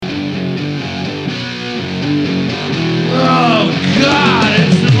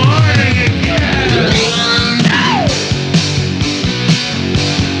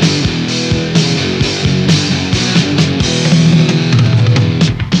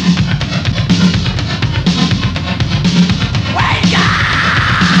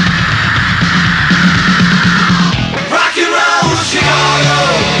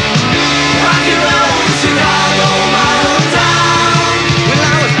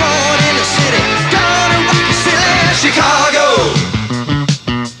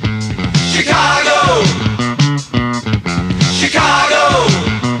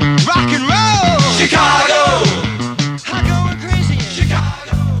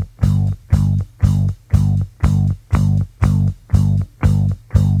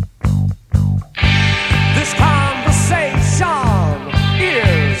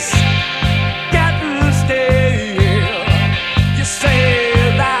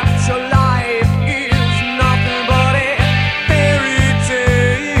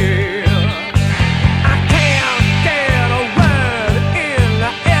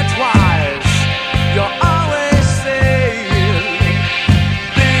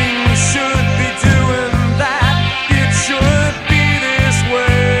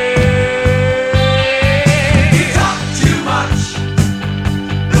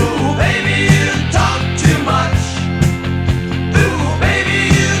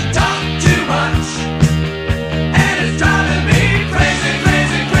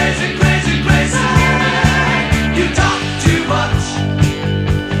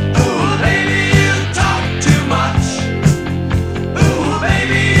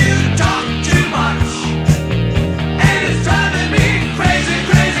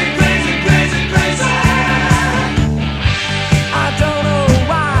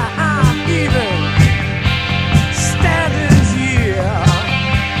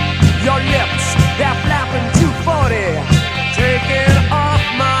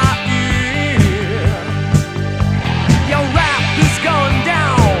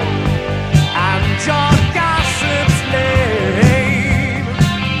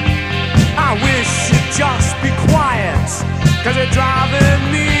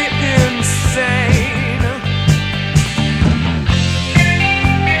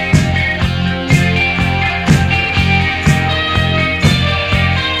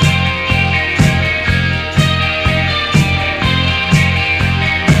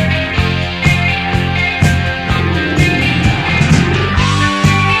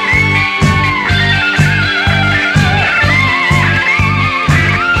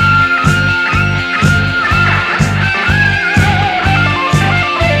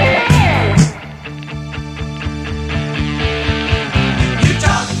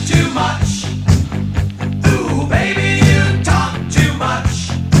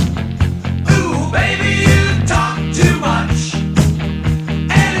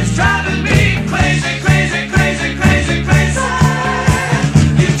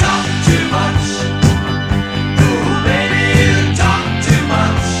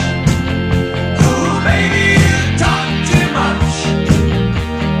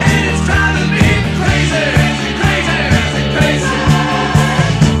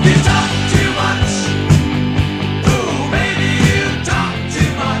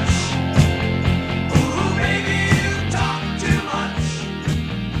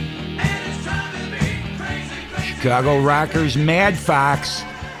Chicago Rockers, Mad Fox,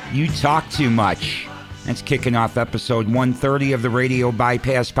 You Talk Too Much. That's kicking off episode 130 of the Radio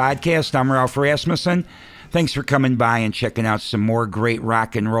Bypass Podcast. I'm Ralph Rasmussen. Thanks for coming by and checking out some more great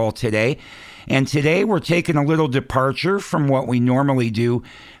rock and roll today. And today we're taking a little departure from what we normally do,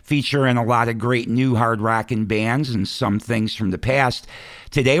 featuring a lot of great new hard rockin' bands and some things from the past.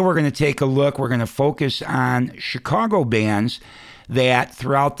 Today we're going to take a look, we're going to focus on Chicago bands that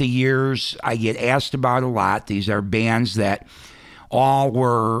throughout the years I get asked about a lot. These are bands that all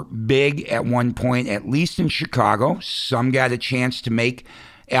were big at one point, at least in Chicago. Some got a chance to make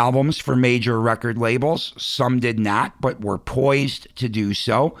albums for major record labels. Some did not, but were poised to do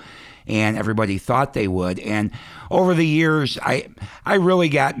so. And everybody thought they would. And over the years, I really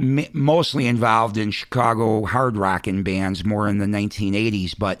got mostly involved in Chicago hard rockin' bands more in the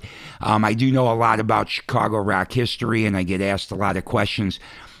 1980s. But I do know a lot about Chicago rock history, and I get asked a lot of questions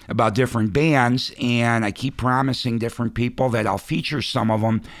about different bands. And I keep promising different people that I'll feature some of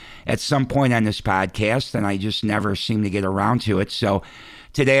them at some point on this podcast, and I just never seem to get around to it. So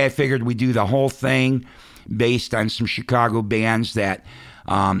today I figured we'd do the whole thing based on some Chicago bands that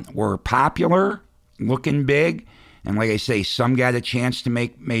were popular, looking big, and like I say, some got a chance to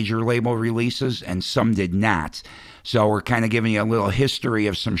make major label releases and some did not. So we're kind of giving you a little history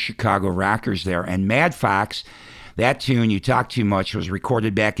of some Chicago rockers there. And Mad Fox, that tune, You Talk Too Much, was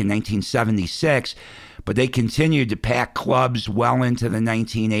recorded back in 1976, but they continued to pack clubs well into the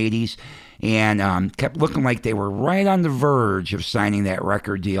 1980s and kept looking like they were right on the verge of signing that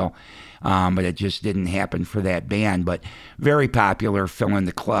record deal. But it just didn't happen for that band. But very popular, filling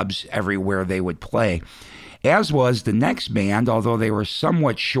the clubs everywhere they would play. As was the next band, although they were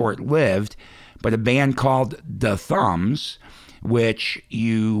somewhat short-lived, but a band called The Thumbs, which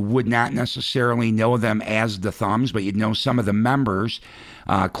you would not necessarily know them as The Thumbs, but you'd know some of the members.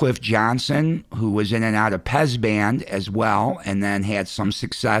 Cliff Johnson, who was in and out of Pez Band as well, and then had some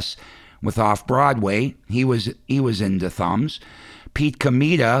success with Off-Broadway. He was in The Thumbs. Pete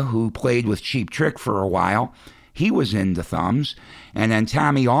Comita, who played with Cheap Trick for a while, he was in The Thumbs. And then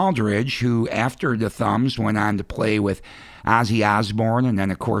Tommy Aldridge, who after The Thumbs went on to play with Ozzy Osbourne and then,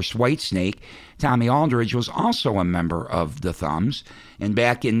 of course, Whitesnake. Tommy Aldridge was also a member of The Thumbs. And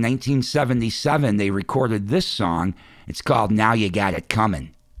back in 1977, they recorded this song. It's called Now You Got It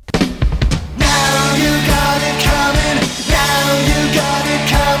Comin'. Now you got it coming, now you got it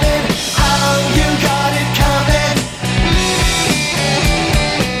coming, oh, you got it coming.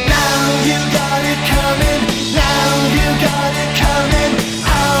 Now you got it coming, now you got it coming,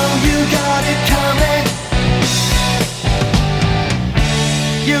 oh, you got it coming.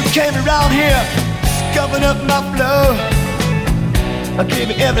 You came around here, scuffing up my flow. I gave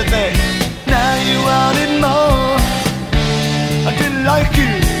you everything, now you wanted more. I didn't like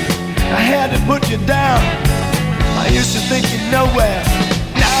you, I had to put you down. I used to think you'd nowhere.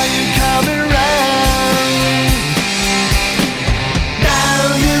 Now you're coming around.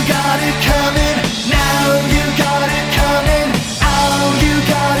 Now you got it coming. Now you got it coming. Oh, you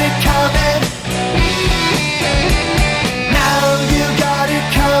got it coming. Now you got it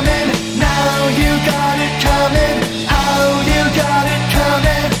coming. Now you got it coming. Oh, you got it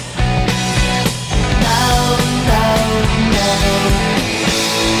coming. Now.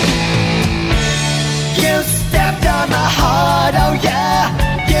 You stepped on my heart, oh yeah.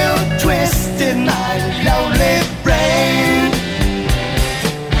 You twisted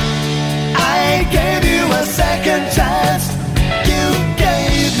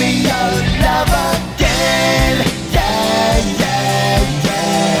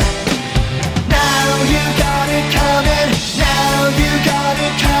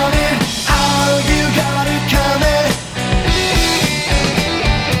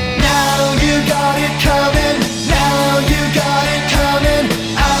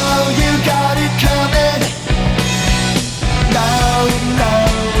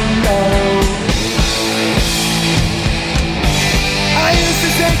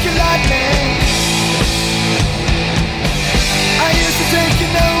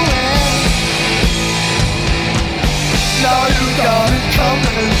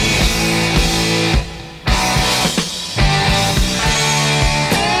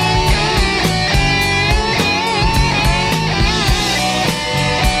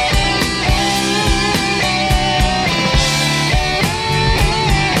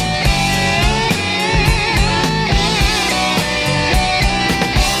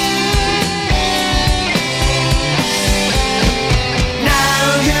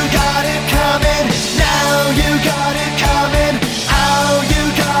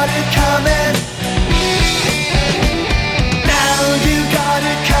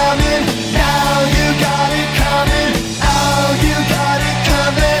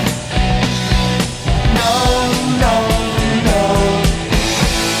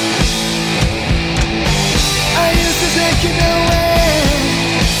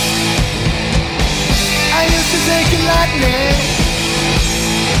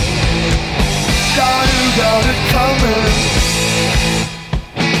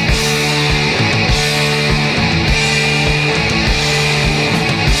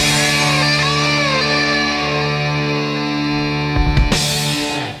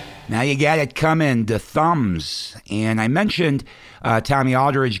got it coming, the Thumbs. And I mentioned Tommy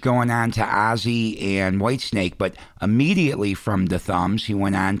Aldridge going on to Ozzy and Whitesnake, but immediately from the Thumbs, he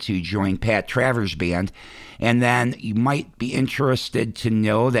went on to join Pat Travers' band. And then you might be interested to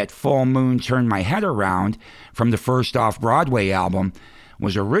know that Full Moon Turned My Head Around from the first Off-Broadway album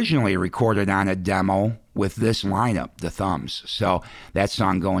was originally recorded on a demo with this lineup, the Thumbs. So that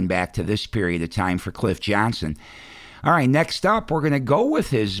song going back to this period of time for Cliff Johnson. All right, next up, we're going to go with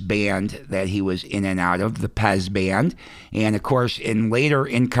his band that he was in and out of, the Pez Band. And, of course, in later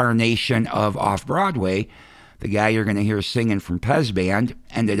incarnation of Off-Broadway, the guy you're going to hear singing from Pez Band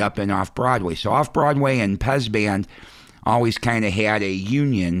ended up in Off-Broadway. So Off-Broadway and Pez Band always kind of had a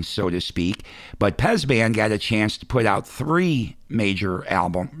union, so to speak. But Pez Band got a chance to put out 3 major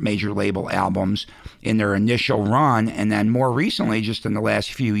label albums in their initial run. And then more recently, just in the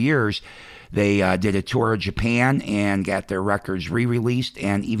last few years, they did a tour of Japan and got their records re-released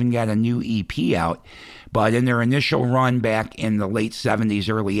and even got a new EP out. But in their initial run back in the late 70s,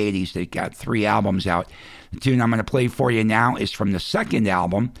 early 80s, they got 3 albums out. The tune I'm going to play for you now is from the second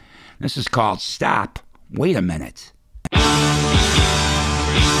album. This is called Stop, Wait a Minute.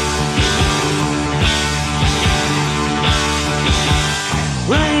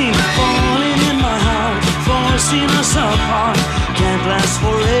 Rain falling in my heart, forcing us apart, can't last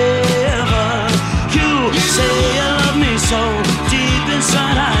forever. You say you love me so, deep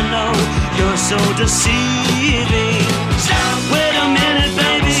inside I know you're so deceiving. Stop. Wait a minute,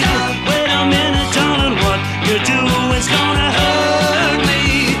 baby. Stop. Wait a minute, darling. What you're doing's gonna hurt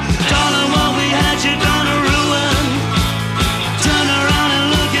me. Darling, what we had you're gonna ruin. Turn around and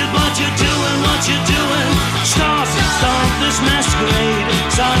look at what you're doing, what you're doing. Stop this masquerade,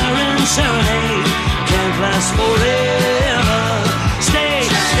 siren serenade, can't last forever. Stay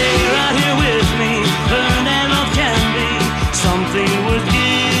right here with me, learn that love can be something worth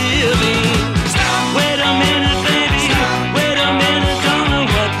giving. Wait a minute, baby, wait a minute, darling,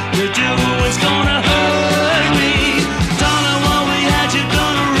 what you're doing's gonna hurt me. Darling, what we had you're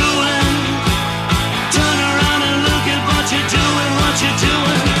gonna ruin. Turn around and look at what you're doing, what you're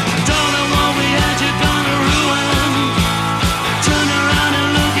doing. Darling, what we had you're gonna ruin. Turn around and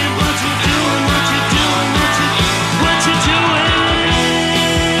look at what you're doing, what you're doing, what you're doing.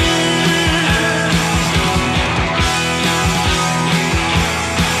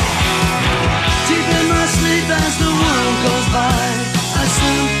 Deep in my sleep as the world goes by, I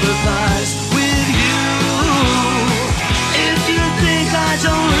sympathize with you. If you think I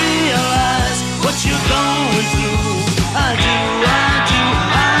don't realize what you're going through, I do, I do,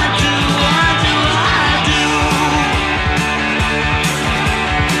 I do, I do, I do.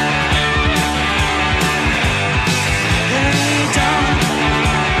 Hey, darling.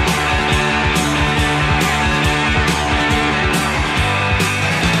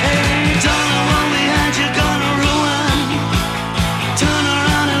 Hey, darling, what we had you're gonna ruin. Turn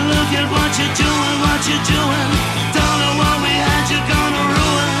around and look at what you're doing, what you're doing. Darling, what we had you're gonna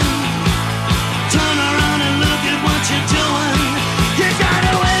ruin. Turn around and look at what you're doing. You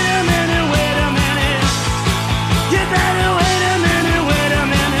gotta wait a minute, wait a minute. You better wait a minute, wait a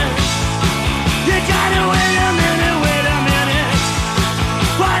minute. You gotta wait a minute, wait a minute.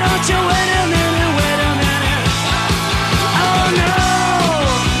 Why don't you wait a minute, wait a minute? Oh no,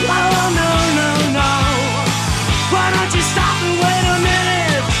 oh no, no, no. Why don't you stop and wait a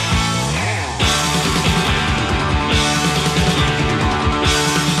minute?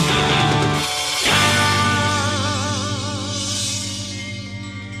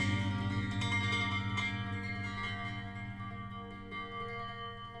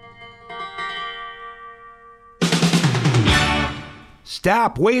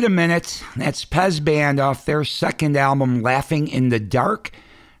 Stop, wait a minute. That's Pez Band off their second album, Laughing in the Dark,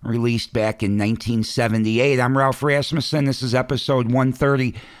 released back in 1978. I'm Ralph Rasmussen. This is episode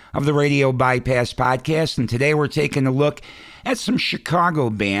 130 of the Radio Bypass Podcast, and today we're taking a look at some Chicago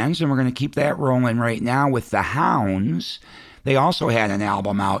bands, and we're going to keep that rolling right now with the Hounds. They also had an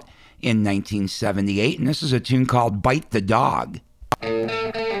album out in 1978, and this is a tune called Bite the Dog.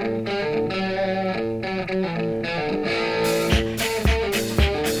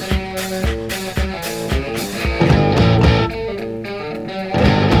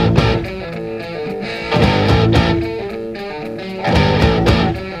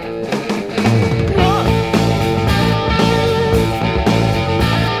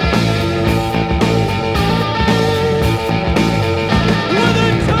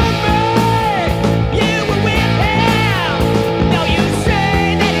 You were with him. Now you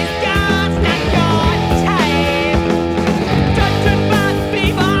say that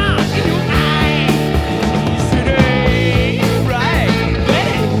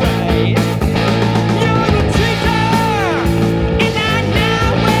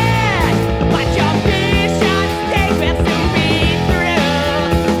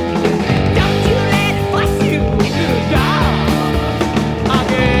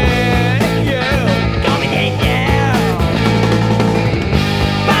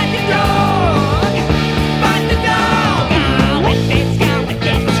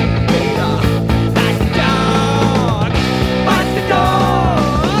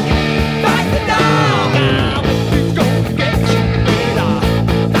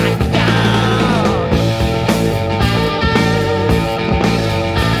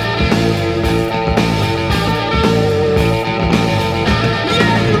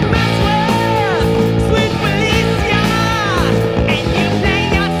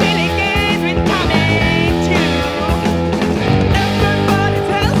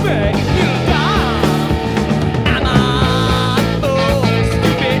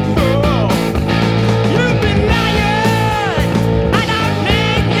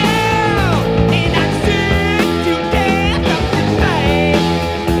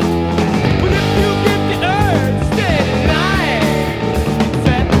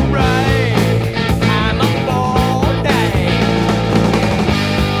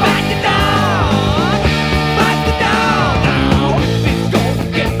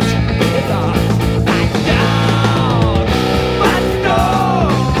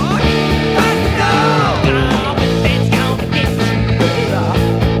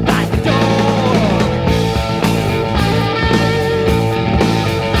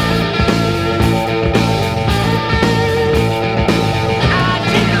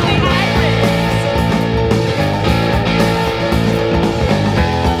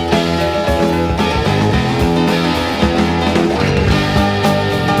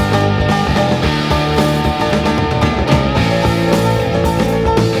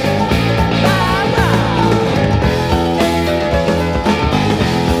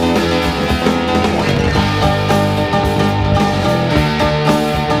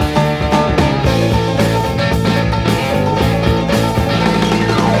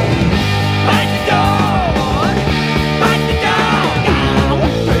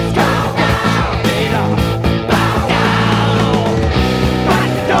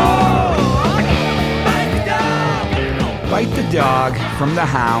from the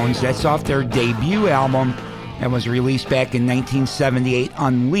Hounds. That's off their debut album that was released back in 1978,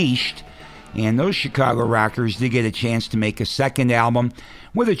 Unleashed. And those Chicago rockers did get a chance to make a second album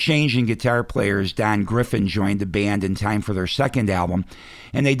with a change in guitar players. Don Griffin joined the band in time for their second album.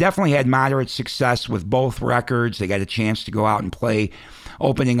 And they definitely had moderate success with both records. They got a chance to go out and play,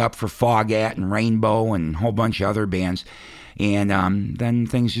 opening up for Fogat and Rainbow and a whole bunch of other bands. And then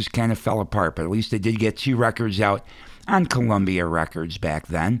things just kind of fell apart. But at least they did get 2 records out on Columbia Records back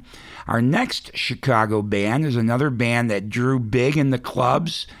then. Our next Chicago band is another band that drew big in the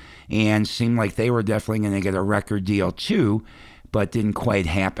clubs and seemed like they were definitely going to get a record deal too, but didn't quite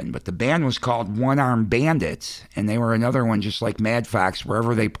happen. But the band was called One Arm Bandits, and they were another one just like Mad Fox.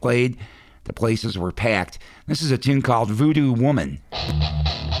 Wherever they played, the places were packed. This is a tune called Voodoo Woman.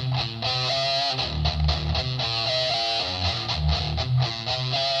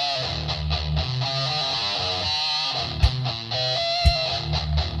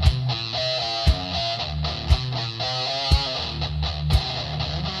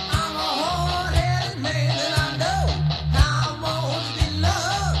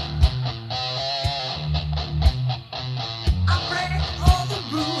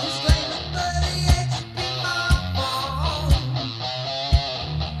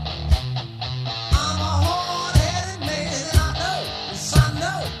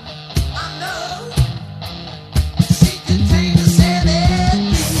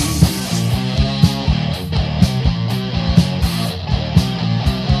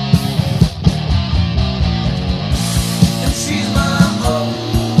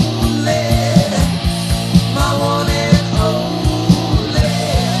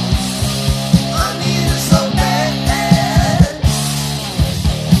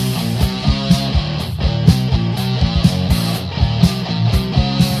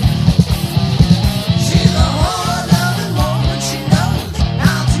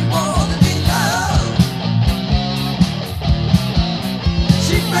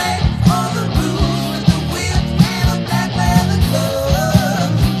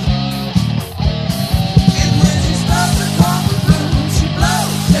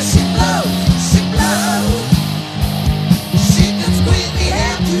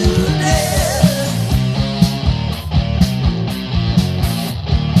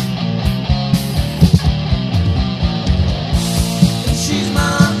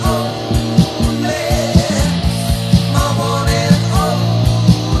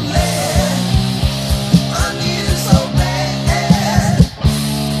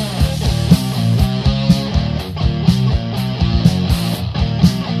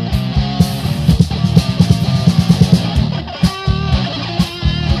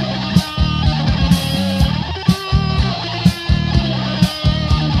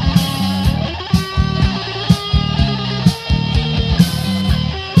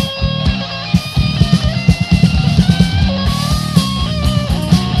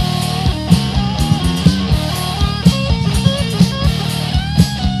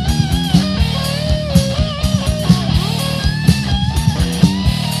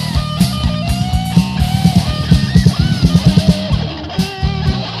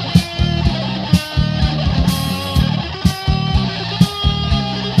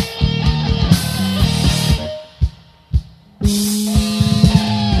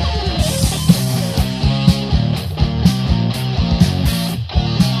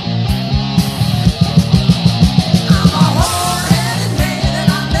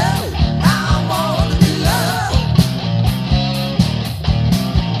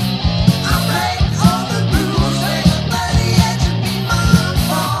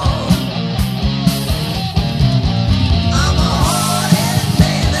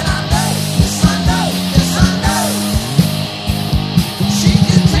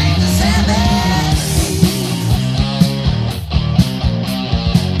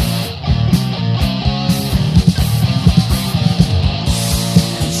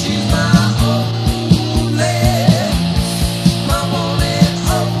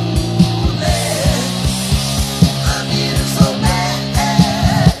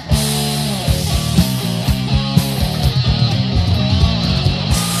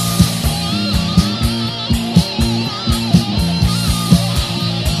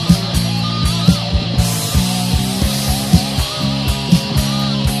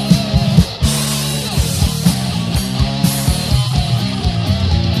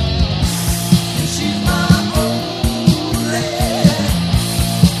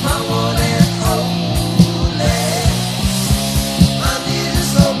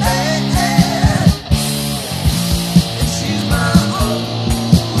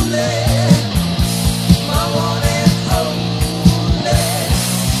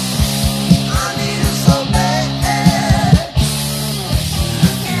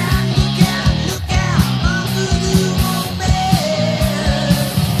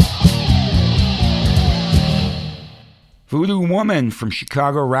 Voodoo Woman from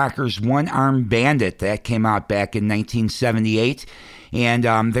Chicago Rockers' One Armed Bandit. That came out back in 1978. And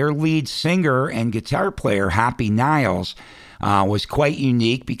their lead singer and guitar player, Hoppy Niles, was quite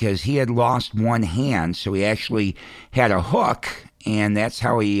unique because he had lost one hand. So he actually had a hook, and that's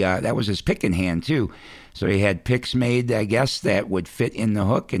how that was his picking hand too. So he had picks made, I guess, that would fit in the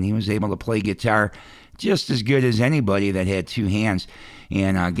hook, and he was able to play guitar just as good as anybody that had two hands.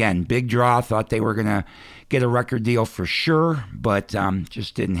 And again, big draw, thought they were going to get a record deal for sure, but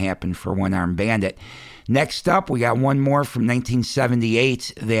just didn't happen for One Armed Bandit. Next up, we got one more from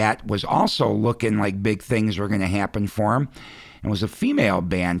 1978 that was also looking like big things were going to happen for him. It was a female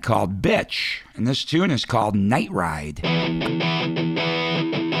band called Bitch, and this tune is called Night Ride.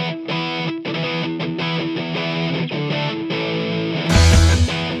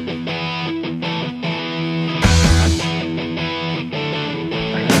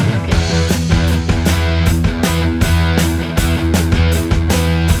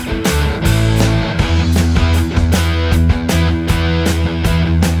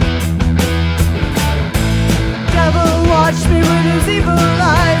 Watched me with his evil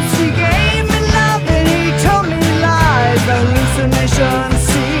eyes. He gave me love and he told me lies. I listened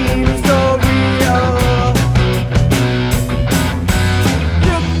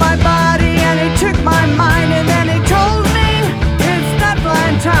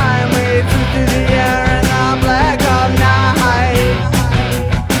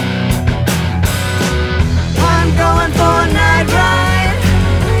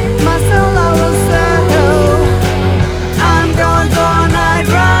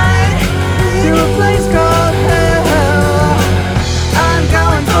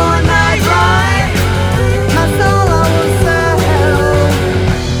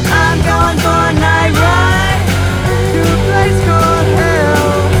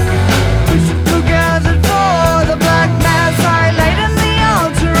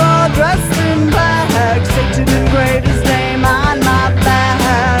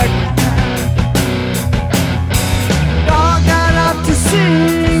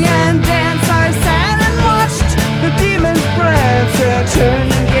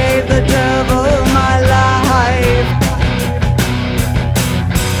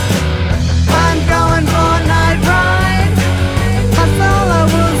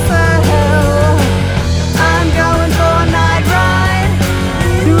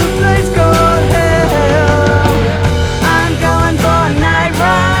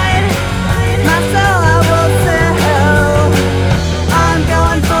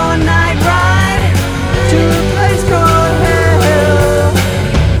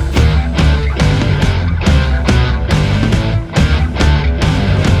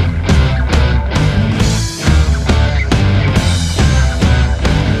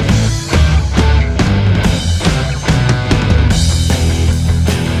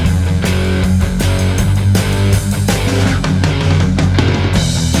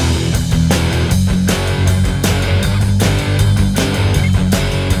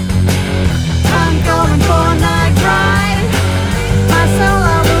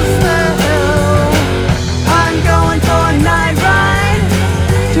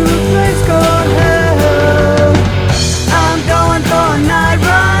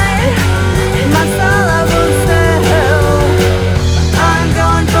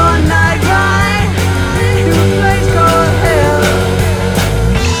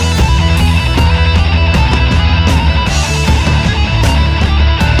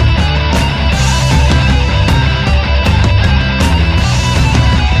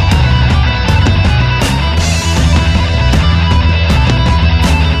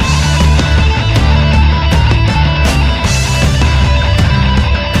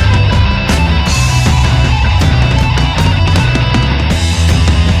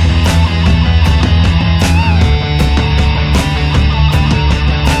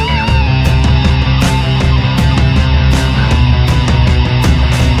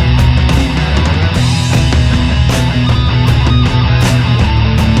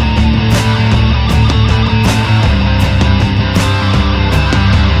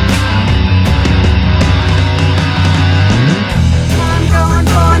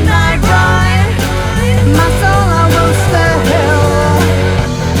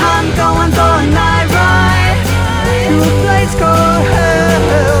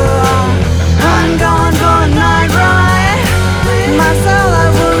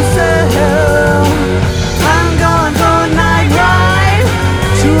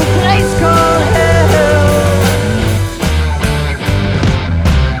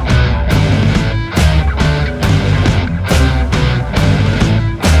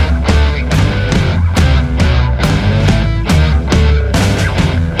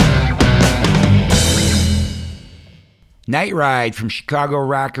Night Ride from Chicago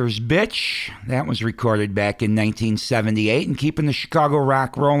rockers Bitch. That was recorded back in 1978. And keeping the Chicago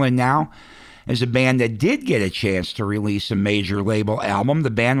rock rolling now is a band that did get a chance to release a major label album. The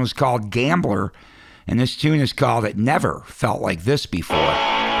band was called Gambler, and this tune is called It Never Felt Like This Before.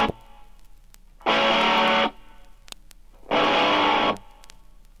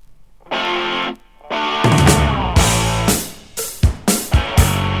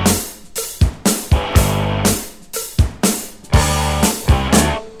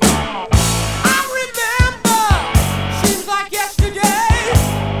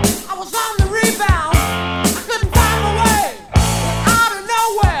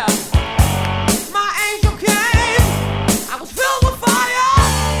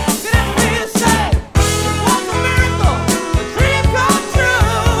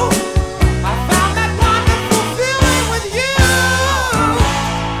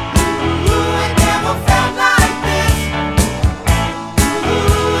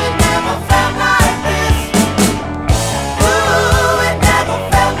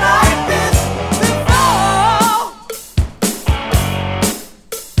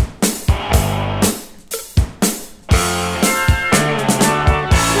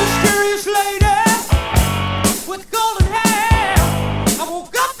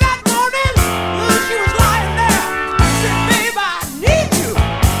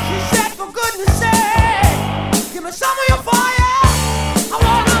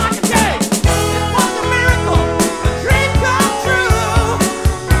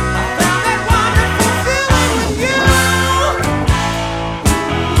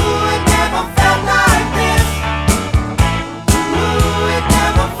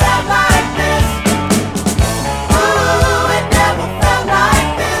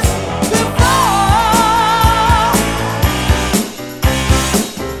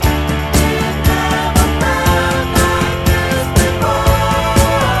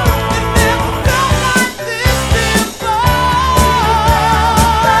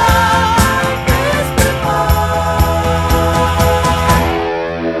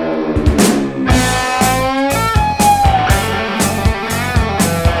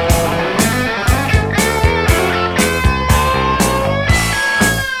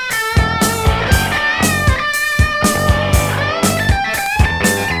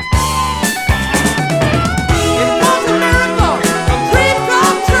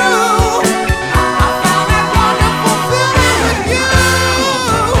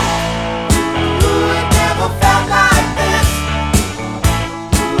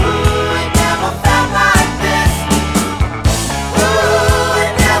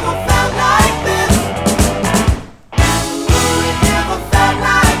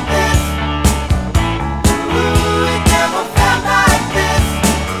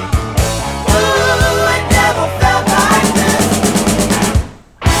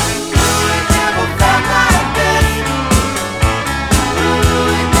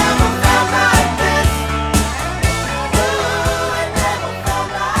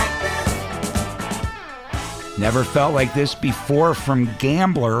 Never Felt Like This Before from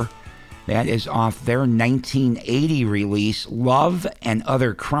Gambler. That is off their 1980 release, Love and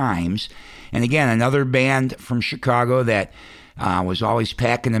Other Crimes. And again, another band from Chicago that was always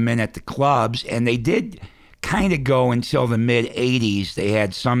packing them in at the clubs. And they did kind of go until the mid-'80s. They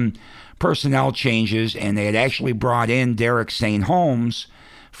had some personnel changes, and they had actually brought in Derek St. Holmes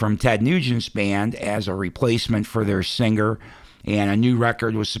from Ted Nugent's band as a replacement for their singer. And a new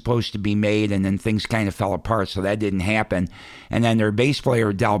record was supposed to be made, and then things kind of fell apart, so that didn't happen. And then their bass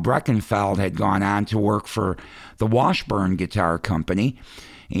player, Del Breckenfeld, had gone on to work for the Washburn Guitar Company,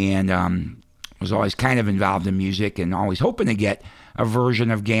 and was always kind of involved in music and always hoping to get a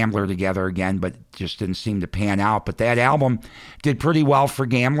version of Gambler together again, but just didn't seem to pan out. But that album did pretty well for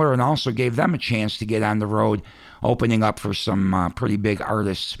Gambler and also gave them a chance to get on the road, opening up for some pretty big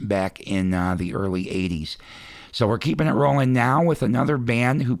artists back in the early 80s. So we're keeping it rolling now with another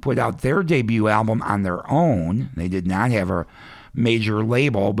band who put out their debut album on their own. They did not have a major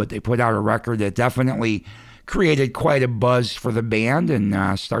label, but they put out a record that definitely created quite a buzz for the band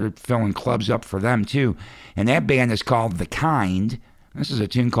and started filling clubs up for them too. And that band is called The Kind. This is a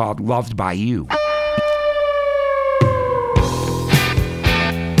tune called Loved by You.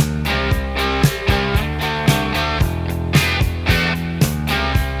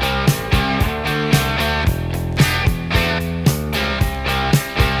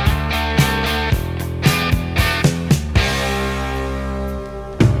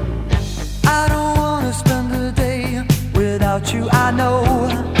 You, I know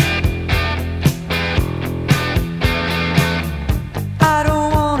I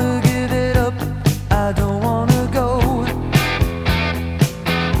don't wanna give it up, I don't wanna go.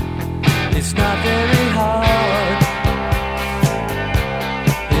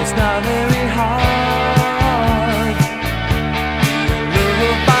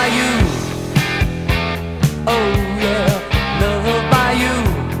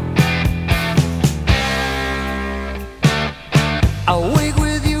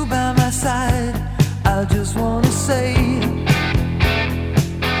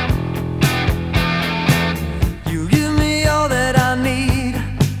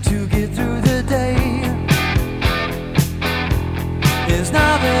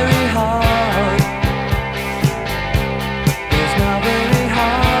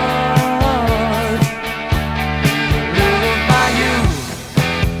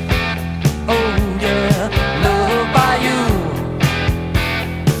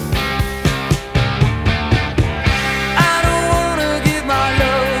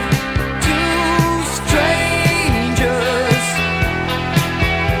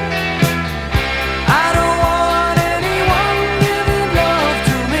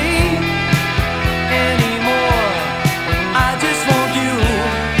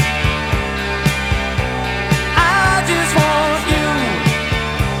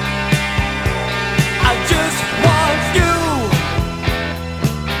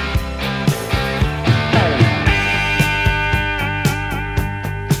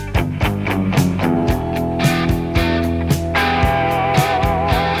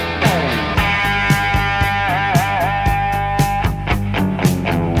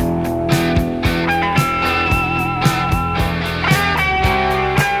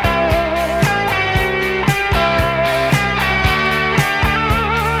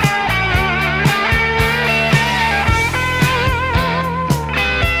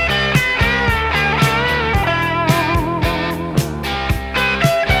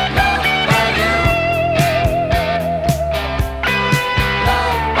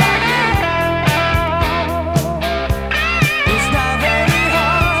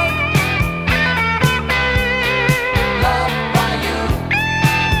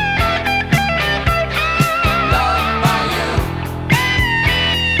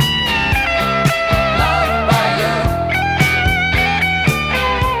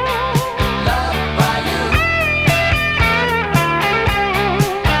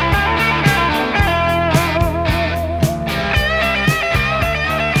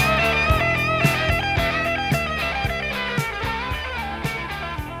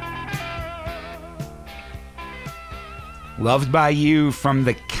 Loved by You from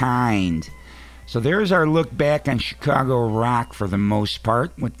The Kind. So there's our look back on Chicago rock for the most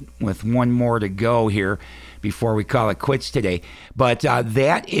part, with one more to go here before we call it quits today. But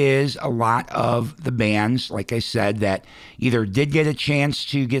that is a lot of the bands, like I said, that either did get a chance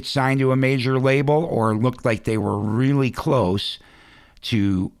to get signed to a major label or looked like they were really close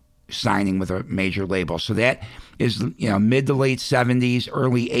to signing with a major label. So that is, mid to late 70s,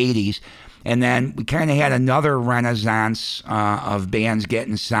 early 80s. And then we kind of had another renaissance of bands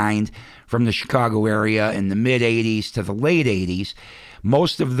getting signed from the Chicago area in the mid 80s to the late 80s.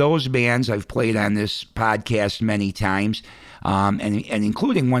 Most of those bands I've played on this podcast many times, and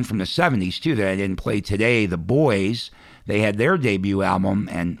including one from the 70s too that I didn't play today, The Boys. They had their debut album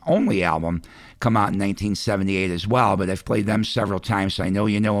and only album come out in 1978 as well, but I've played them several times, so I know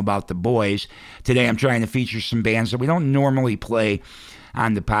you know about The Boys. Today I'm trying to feature some bands that we don't normally play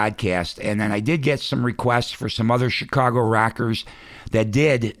on the podcast. And then I did get some requests for some other Chicago rockers that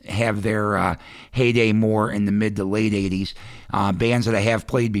did have their heyday more in the mid to late 80s. Bands that I have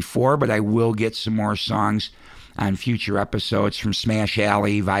played before, but I will get some more songs on future episodes from Smash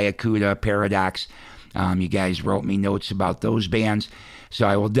Alley, Viacuda, Paradox. You guys wrote me notes about those bands, so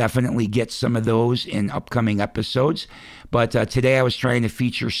I will definitely get some of those in upcoming episodes. But today I was trying to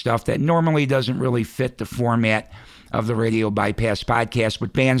feature stuff that normally doesn't really fit the format of the Radio Bypass podcast,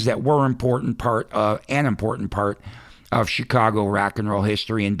 but bands that were an important part of Chicago rock and roll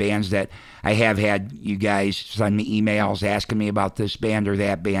history, and bands that I have had you guys send me emails asking me about this band or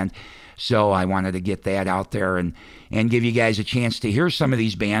that band. So I wanted to get that out there and give you guys a chance to hear some of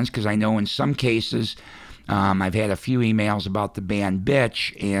these bands, because I know in some cases I've had a few emails about the band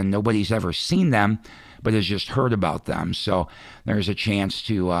Bitch, and nobody's ever seen them, but has just heard about them. So there's a chance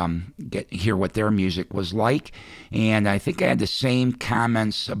to hear what their music was like. And I think I had the same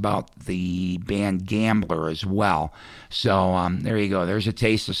comments about the band Gambler as well. So there you go. There's a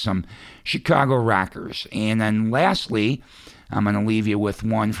taste of some Chicago rockers. And then lastly, I'm going to leave you with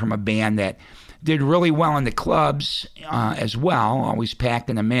one from a band that did really well in the clubs as well, always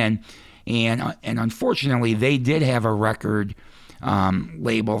packing them in. And unfortunately, they did have a record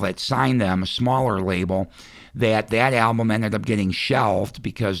label that signed them, a smaller label, that album ended up getting shelved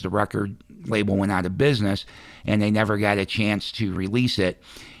because the record label went out of business and they never got a chance to release it.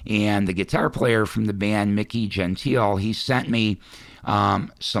 And the guitar player from the band, Mickey Gentile, he sent me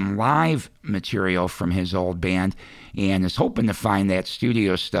some live material from his old band and is hoping to find that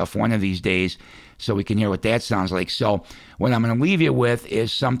studio stuff one of these days so we can hear what that sounds like. So what I'm going to leave you with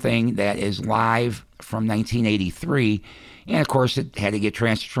is something that is live from 1983. And of course, it had to get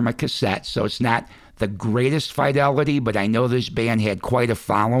transferred from a cassette, so it's not the greatest fidelity, but I know this band had quite a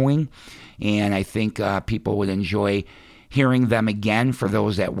following, and I think people would enjoy hearing them again for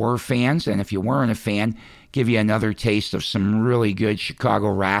those that were fans. And if you weren't a fan, give you another taste of some really good Chicago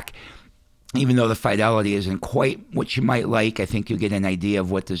rock. Even though the fidelity isn't quite what you might like, I think you'll get an idea of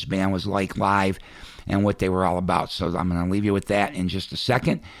what this band was like live and what they were all about. So I'm going to leave you with that in just a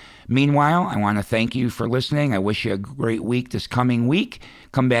second. Meanwhile, I want to thank you for listening. I wish you a great week this coming week.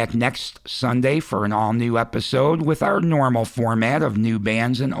 Come back next Sunday for an all-new episode with our normal format of new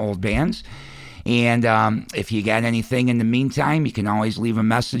bands and old bands. And if you got anything in the meantime, you can always leave a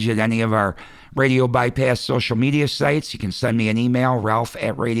message at any of our Radio Bypass social media sites. You can send me an email,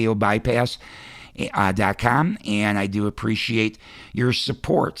 ralph@radiobypass.com, and I do appreciate your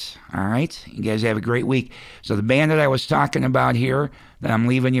support. All right? You guys have a great week. So the band that I was talking about here that I'm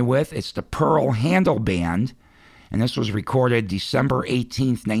leaving you with, it's the Pearl Handle Band, and this was recorded December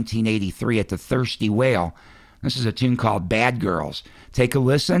 18th, 1983 at the Thirsty Whale. This is a tune called Bad Girls. Take a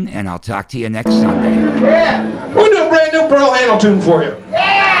listen, and I'll talk to you next Sunday. Yeah! We'll do a brand new Pearl Handle tune for you.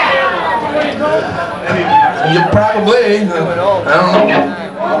 Yeah! You probably, I don't know.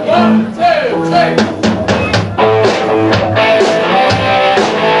 1, 2, 3.